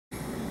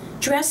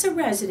Dress a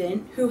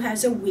resident who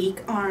has a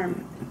weak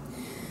arm.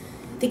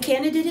 The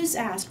candidate is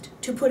asked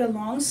to put a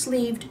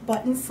long-sleeved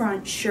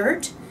button-front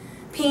shirt,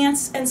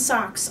 pants, and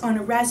socks on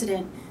a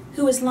resident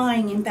who is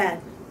lying in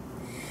bed.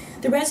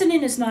 The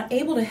resident is not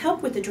able to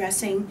help with the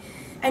dressing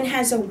and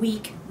has a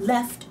weak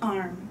left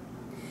arm.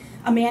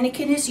 A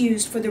mannequin is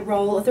used for the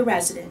role of the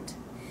resident,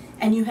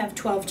 and you have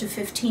 12 to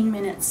 15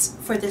 minutes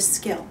for this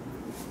skill.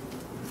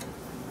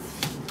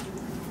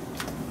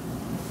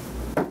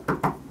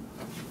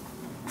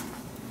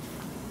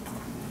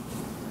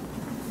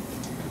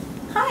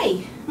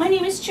 Hi, my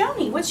name is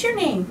Joni. What's your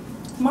name?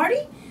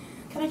 Marty?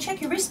 Can I check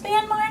your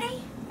wristband,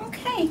 Marty?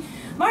 Okay.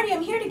 Marty,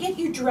 I'm here to get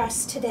you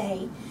dressed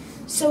today.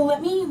 So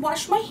let me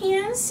wash my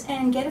hands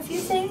and get a few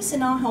things,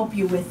 and I'll help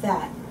you with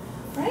that.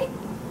 Right?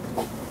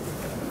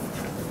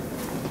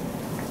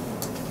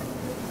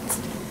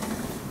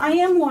 I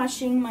am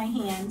washing my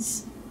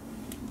hands.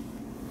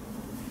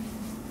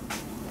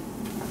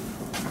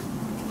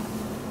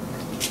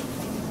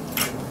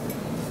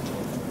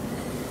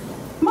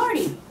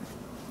 Marty,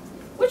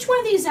 which one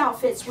of these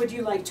outfits would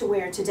you like to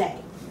wear today?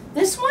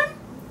 This one?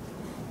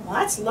 Well,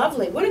 that's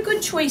lovely. What a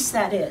good choice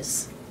that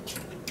is.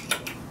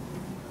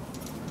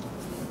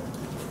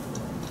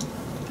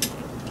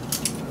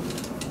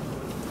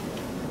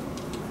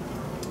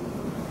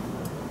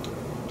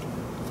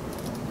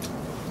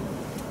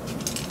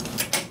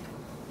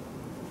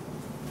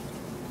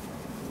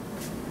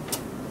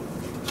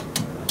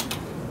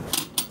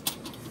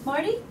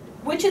 Marty,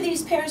 which of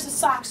these pairs of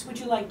socks would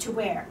you like to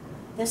wear?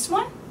 This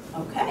one?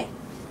 Okay.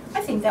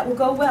 I think that will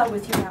go well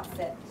with your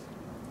outfit.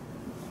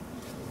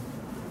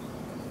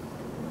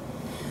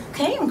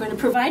 Okay, I'm going to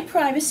provide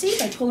privacy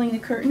by pulling the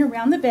curtain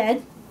around the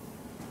bed.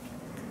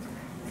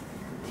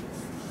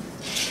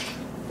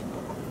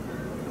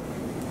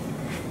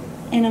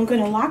 And I'm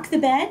going to lock the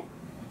bed.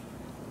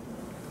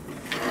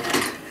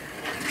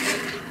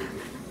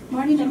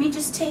 Marty, let me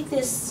just take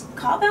this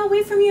cowbell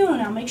away from you,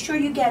 and I'll make sure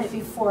you get it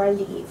before I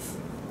leave.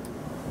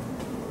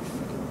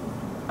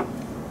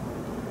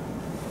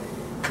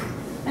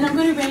 And I'm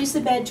going to raise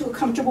the bed to a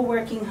comfortable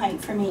working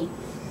height for me.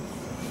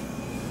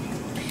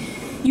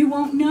 You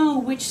won't know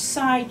which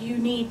side you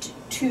need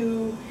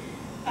to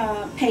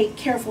pay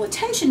careful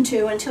attention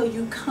to until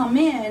you come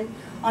in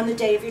on the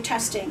day of your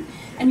testing.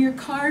 And your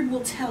card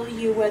will tell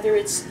you whether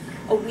it's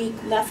a weak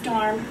left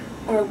arm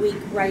or a weak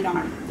right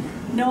arm.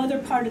 No other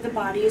part of the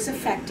body is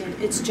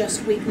affected. It's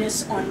just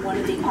weakness on one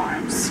of the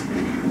arms.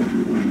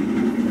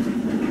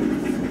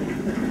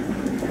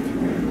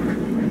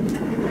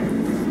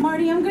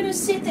 Marty, I'm going to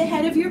sit the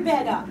head of your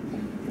bed up.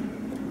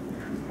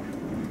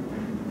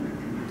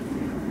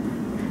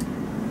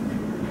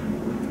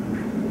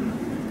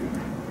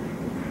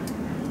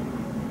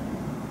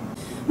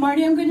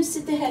 Marty, I'm going to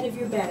sit the head of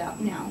your bed up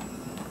now.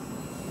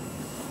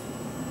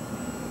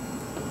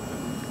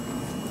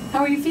 How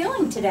are you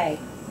feeling today?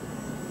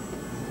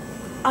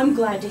 I'm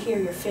glad to hear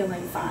you're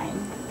feeling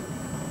fine.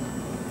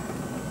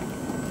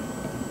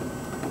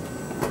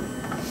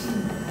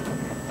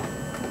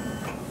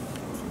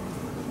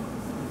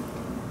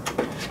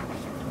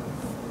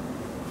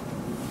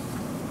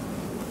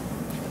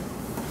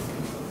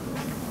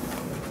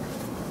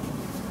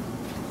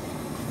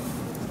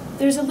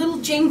 There's a little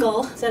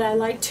jingle that I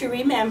like to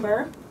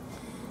remember,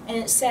 and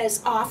it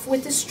says, "Off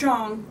with the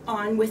strong,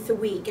 on with the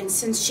weak." And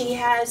since she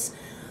has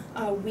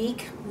a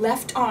weak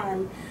left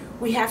arm,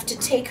 we have to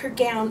take her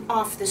gown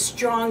off the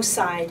strong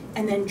side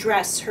and then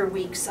dress her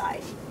weak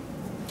side.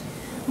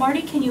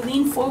 Marty, can you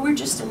lean forward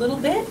just a little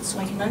bit so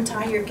I can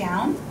untie your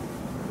gown?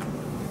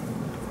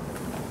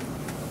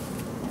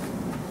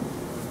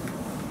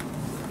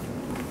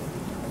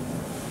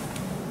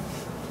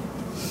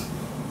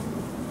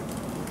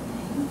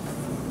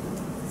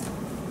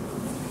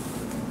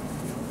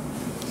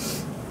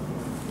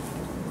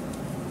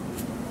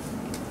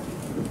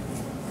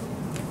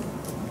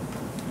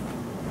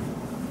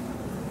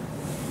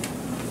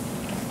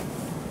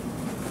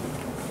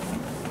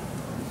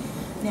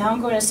 Now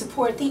I'm going to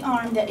support the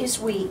arm that is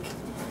weak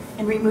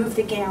and remove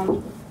the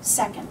gown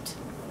second.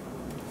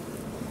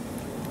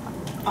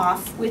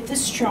 Off with the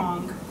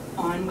strong,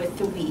 on with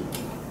the weak.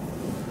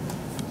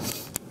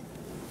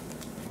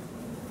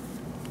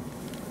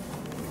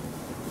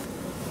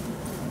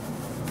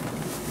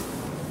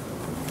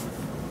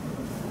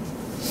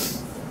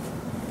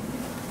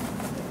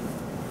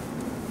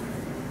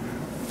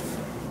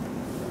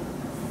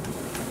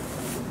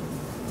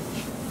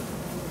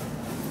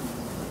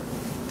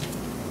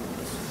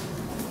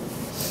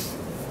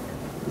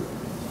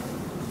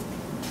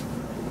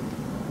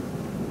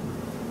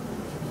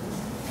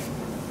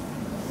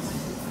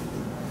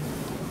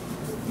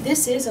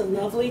 This is a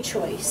lovely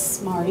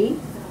choice, Marty.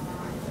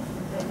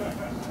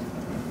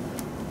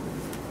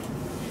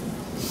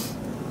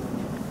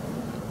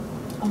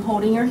 I'm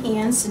holding her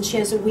hand since she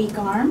has a weak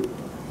arm.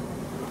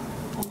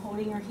 I'm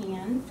holding her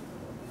hand,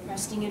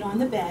 resting it on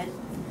the bed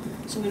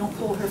so we don't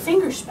pull her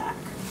fingers back.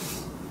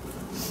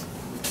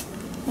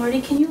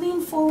 Marty, can you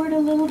lean forward a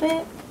little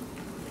bit?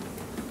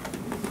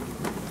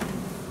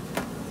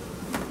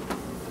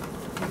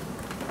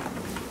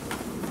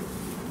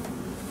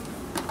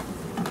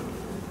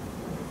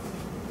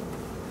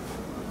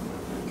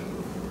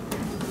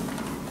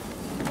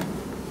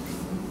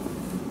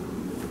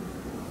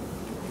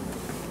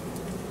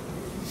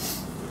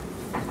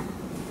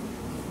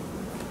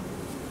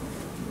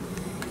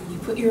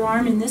 Put your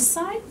arm in this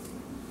side.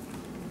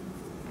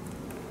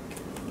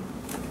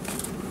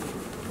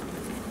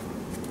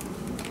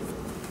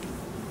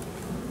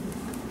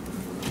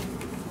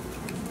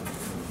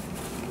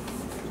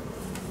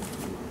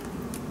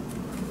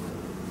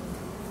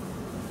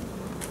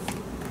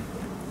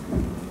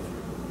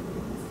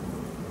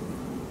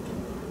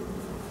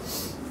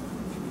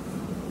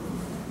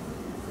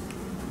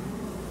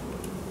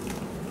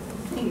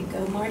 There you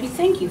go, Marty.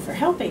 Thank you for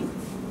helping.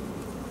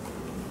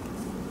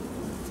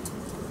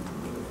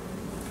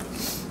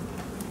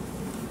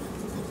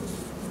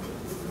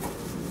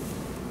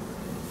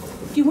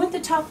 Do you want the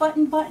top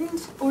button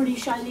buttoned, or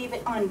should I leave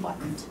it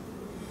unbuttoned?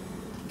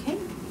 Okay,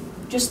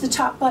 just the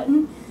top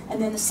button,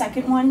 and then the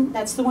second one,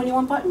 that's the one you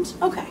want buttoned?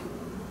 Okay.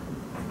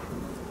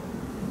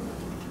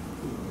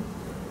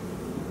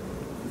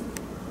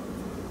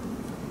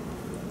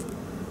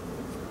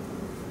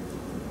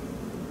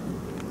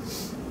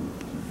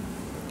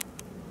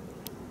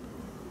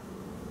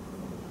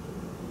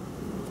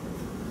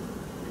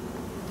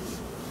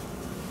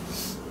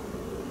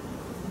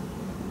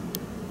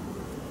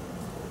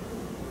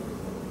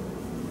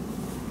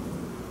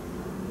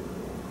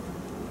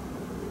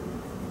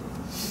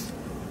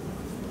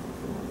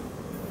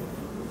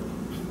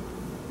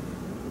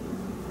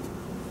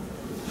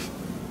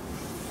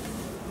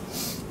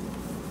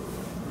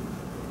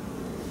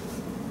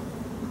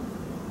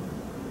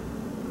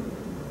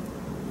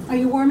 Are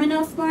you warm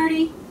enough,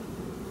 Marty?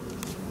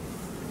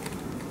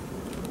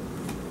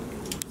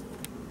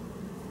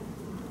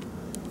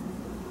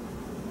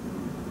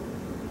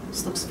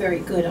 This looks very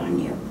good on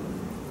you.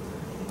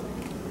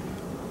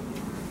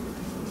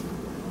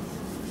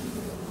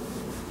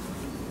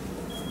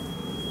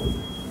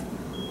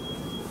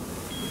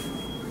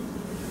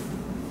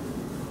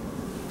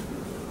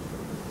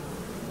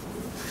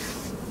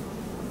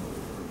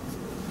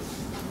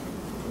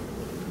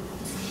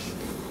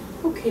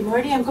 Okay,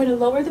 Marty, I'm going to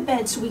lower the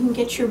bed so we can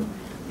get your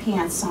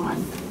pants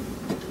on.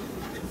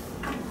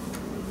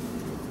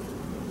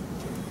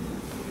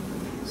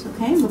 It's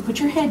okay, we'll put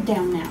your head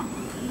down now.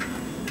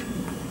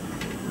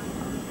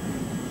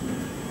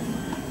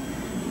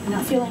 You're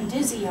not feeling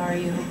dizzy, are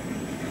you?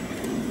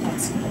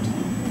 That's good.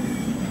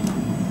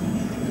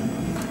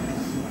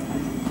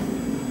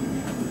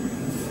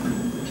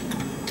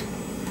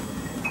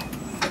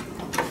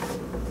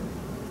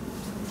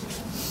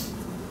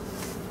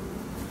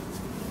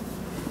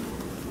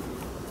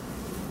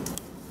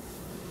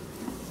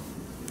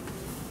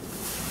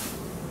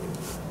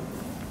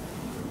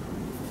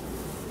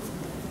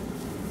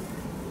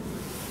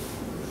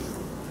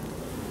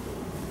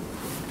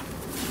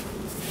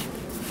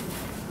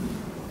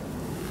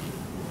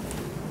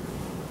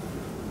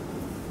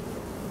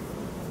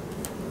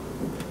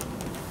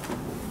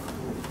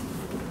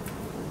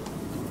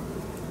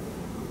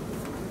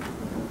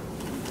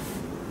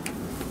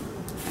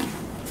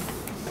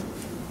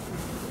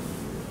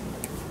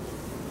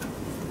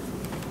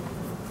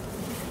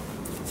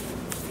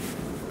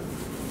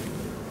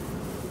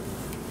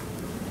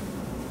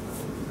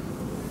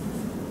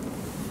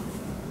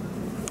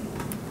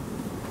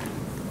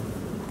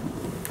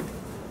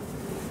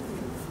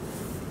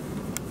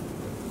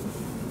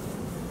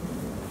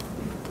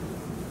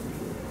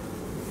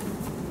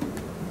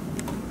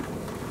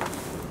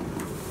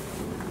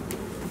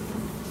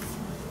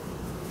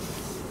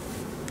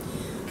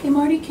 Okay,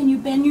 Marty, can you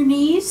bend your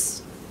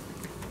knees?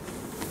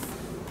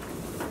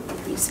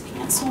 These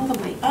pants all the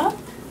way up.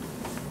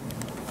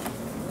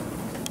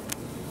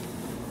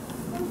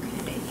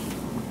 Okay.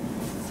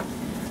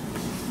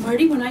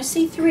 Marty, when I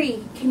say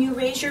 3, can you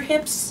raise your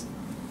hips?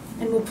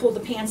 And we'll pull the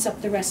pants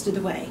up the rest of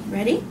the way.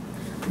 Ready?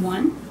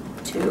 1,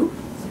 2,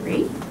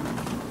 3.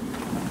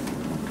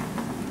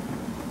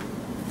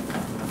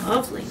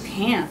 Lovely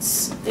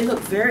pants. They look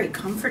very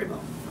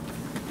comfortable.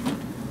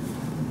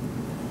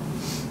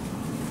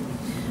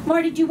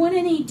 Marty, do you want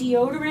any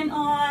deodorant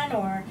on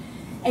or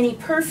any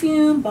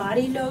perfume,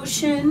 body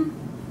lotion?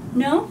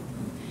 No?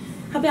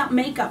 How about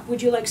makeup?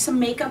 Would you like some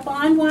makeup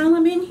on while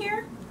I'm in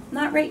here?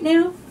 Not right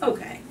now?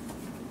 Okay.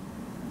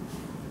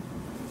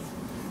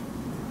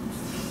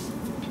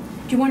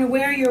 Do you want to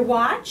wear your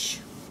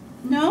watch?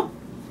 No?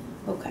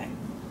 Okay.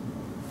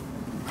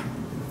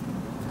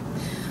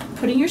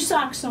 Putting your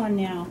socks on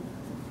now.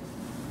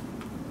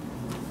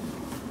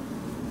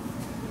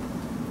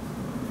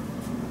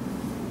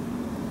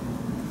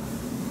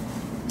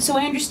 So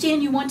I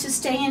understand you want to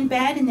stay in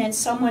bed and then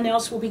someone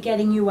else will be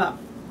getting you up.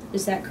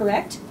 Is that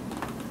correct?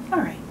 All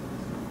right.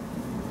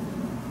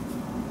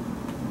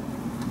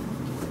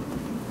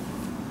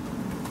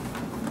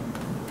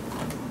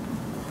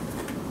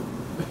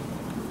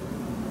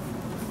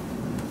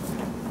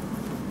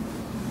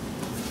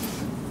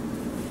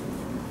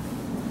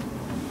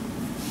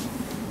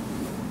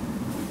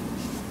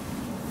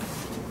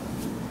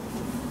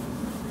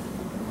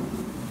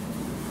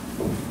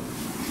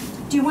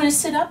 Do you want to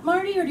sit up,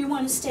 Marty, or do you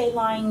want to stay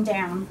lying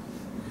down?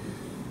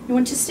 You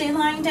want to stay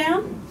lying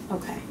down?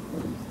 Okay.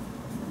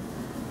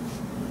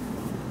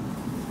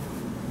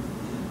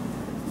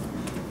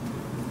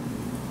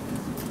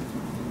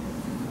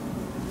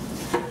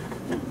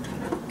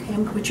 Okay,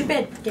 I'm gonna put your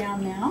bed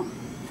down now.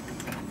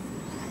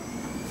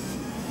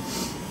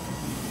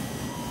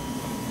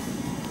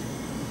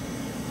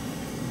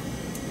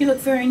 You look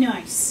very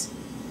nice.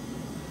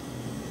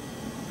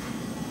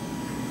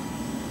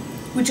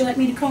 Would you like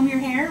me to comb your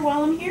hair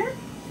while I'm here?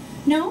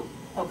 No?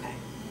 Okay.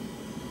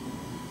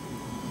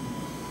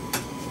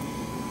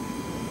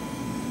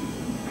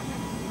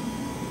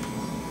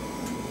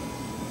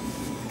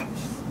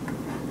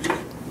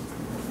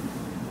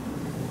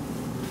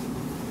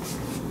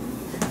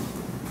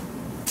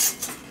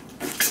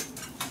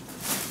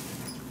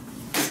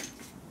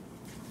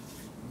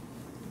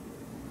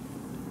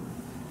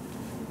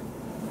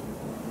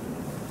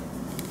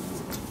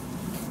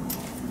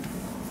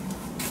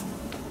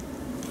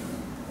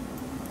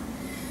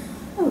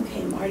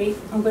 Okay, Marty,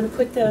 I'm going to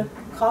put the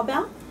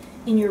cowbell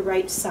in your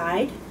right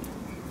side.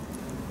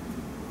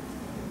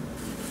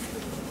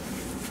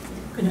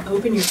 I'm going to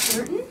open your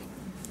curtain.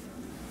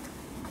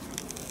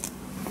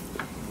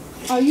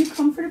 Are you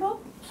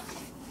comfortable?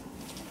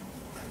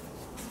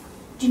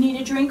 Do you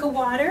need a drink of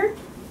water?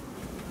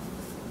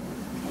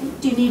 Okay.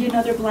 Do you need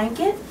another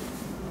blanket?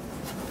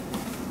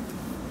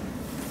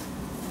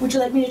 Would you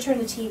like me to turn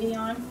the TV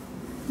on?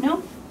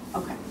 No?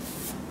 Okay.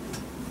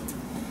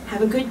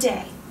 Have a good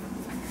day.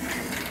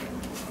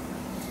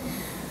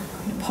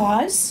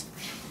 Pause.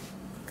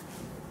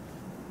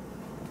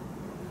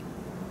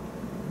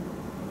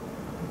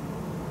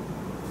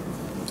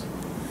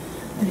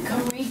 I'm going to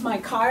come read my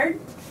card.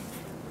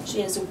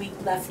 She has a weak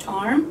left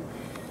arm.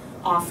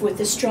 Off with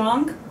the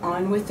strong,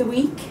 on with the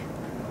weak.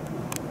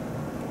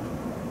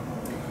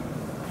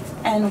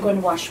 And I'm going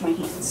to wash my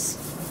hands.